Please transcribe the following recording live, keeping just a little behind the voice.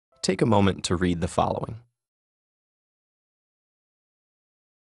Take a moment to read the following.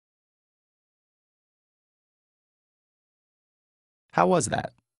 How was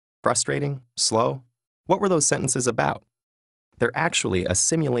that? Frustrating? Slow? What were those sentences about? They're actually a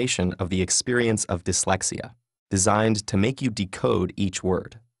simulation of the experience of dyslexia, designed to make you decode each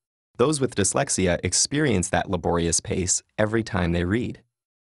word. Those with dyslexia experience that laborious pace every time they read.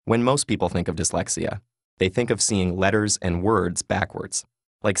 When most people think of dyslexia, they think of seeing letters and words backwards,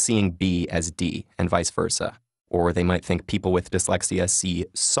 like seeing B as D and vice versa, or they might think people with dyslexia see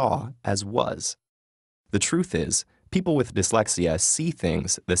saw as was. The truth is, people with dyslexia see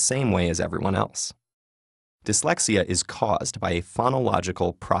things the same way as everyone else. Dyslexia is caused by a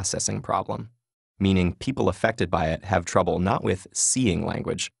phonological processing problem, meaning people affected by it have trouble not with seeing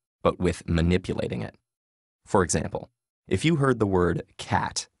language, but with manipulating it. For example, if you heard the word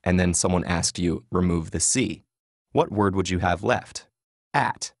cat and then someone asked you, remove the C, what word would you have left?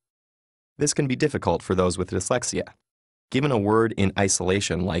 At. This can be difficult for those with dyslexia. Given a word in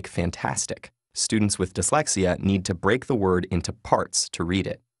isolation like fantastic, students with dyslexia need to break the word into parts to read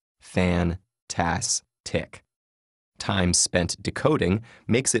it. Fan, tas, tick. Time spent decoding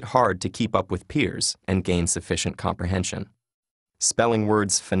makes it hard to keep up with peers and gain sufficient comprehension. Spelling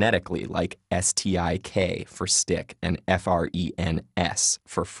words phonetically like S-T-I-K for stick and F-R-E-N-S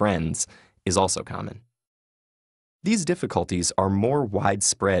for friends is also common. These difficulties are more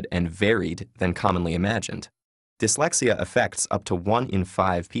widespread and varied than commonly imagined. Dyslexia affects up to 1 in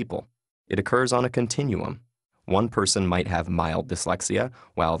 5 people. It occurs on a continuum. One person might have mild dyslexia,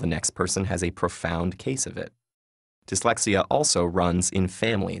 while the next person has a profound case of it. Dyslexia also runs in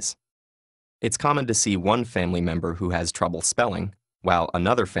families. It's common to see one family member who has trouble spelling, while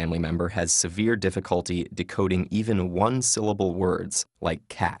another family member has severe difficulty decoding even one-syllable words like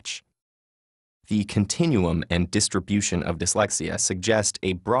catch. The continuum and distribution of dyslexia suggest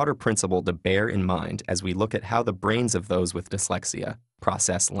a broader principle to bear in mind as we look at how the brains of those with dyslexia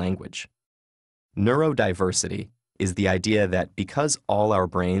process language. Neurodiversity is the idea that because all our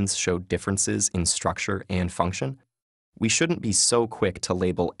brains show differences in structure and function, we shouldn't be so quick to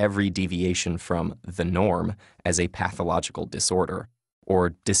label every deviation from the norm as a pathological disorder,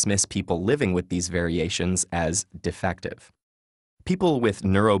 or dismiss people living with these variations as defective. People with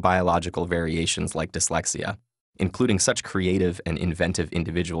neurobiological variations like dyslexia, including such creative and inventive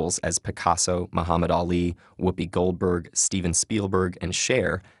individuals as Picasso, Muhammad Ali, Whoopi Goldberg, Steven Spielberg, and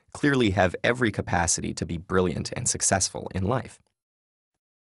Cher, clearly have every capacity to be brilliant and successful in life.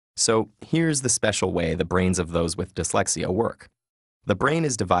 So here's the special way the brains of those with dyslexia work. The brain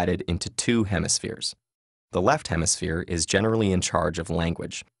is divided into 2 hemispheres. The left hemisphere is generally in charge of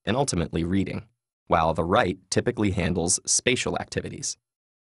language and ultimately reading, while the right typically handles spatial activities.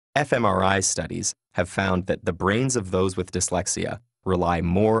 fMRI studies have found that the brains of those with dyslexia rely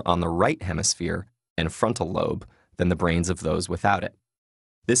more on the right hemisphere and frontal lobe than the brains of those without it.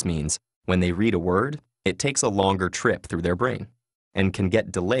 This means when they read a word, it takes a longer trip through their brain and can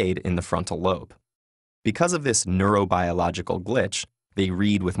get delayed in the frontal lobe. Because of this neurobiological glitch, they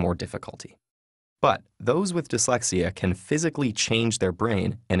read with more difficulty. But those with dyslexia can physically change their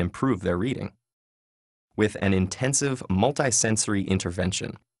brain and improve their reading. With an intensive multisensory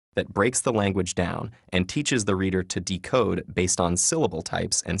intervention that breaks the language down and teaches the reader to decode based on syllable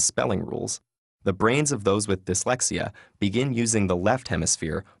types and spelling rules, the brains of those with dyslexia begin using the left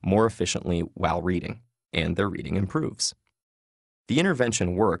hemisphere more efficiently while reading, and their reading improves. The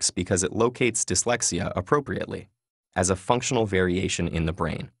intervention works because it locates dyslexia appropriately, as a functional variation in the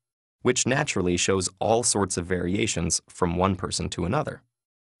brain, which naturally shows all sorts of variations from one person to another.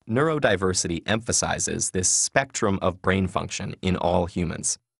 Neurodiversity emphasizes this spectrum of brain function in all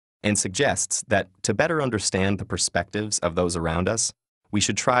humans, and suggests that to better understand the perspectives of those around us, we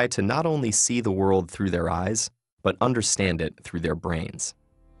should try to not only see the world through their eyes, but understand it through their brains.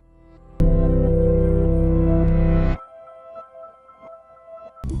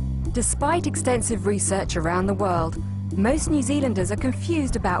 Despite extensive research around the world, most New Zealanders are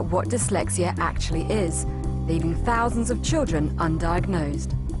confused about what dyslexia actually is, leaving thousands of children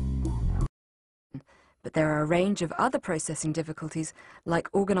undiagnosed. But there are a range of other processing difficulties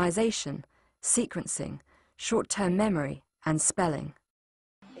like organisation, sequencing, short-term memory, and spelling.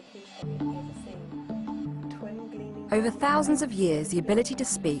 Over thousands of years, the ability to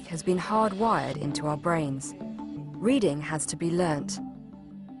speak has been hardwired into our brains. Reading has to be learnt.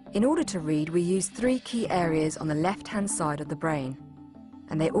 In order to read, we use 3 key areas on the left-hand side of the brain,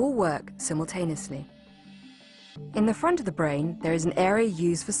 and they all work simultaneously. In the front of the brain, there is an area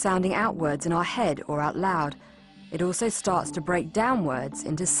used for sounding out words in our head or out loud. It also starts to break down words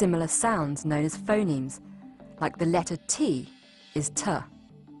into similar sounds known as phonemes, like the letter T is T.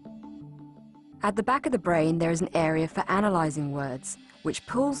 At the back of the brain, there is an area for analysing words, which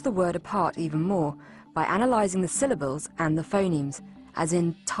pulls the word apart even more by analysing the syllables and the phonemes, as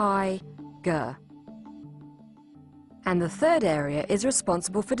in tiger. And the third area is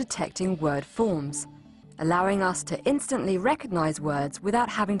responsible for detecting word forms, allowing us to instantly recognise words without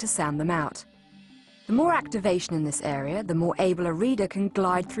having to sound them out. The more activation in this area, the more able a reader can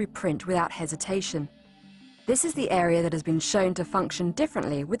glide through print without hesitation. This is the area that has been shown to function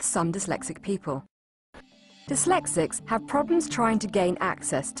differently with some dyslexic people. Dyslexics have problems trying to gain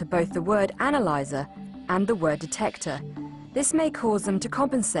access to both the word analyzer and the word detector. This may cause them to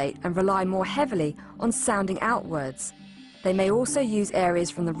compensate and rely more heavily on sounding out words. They may also use areas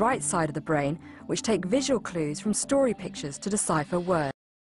from the right side of the brain which take visual clues from story pictures to decipher words.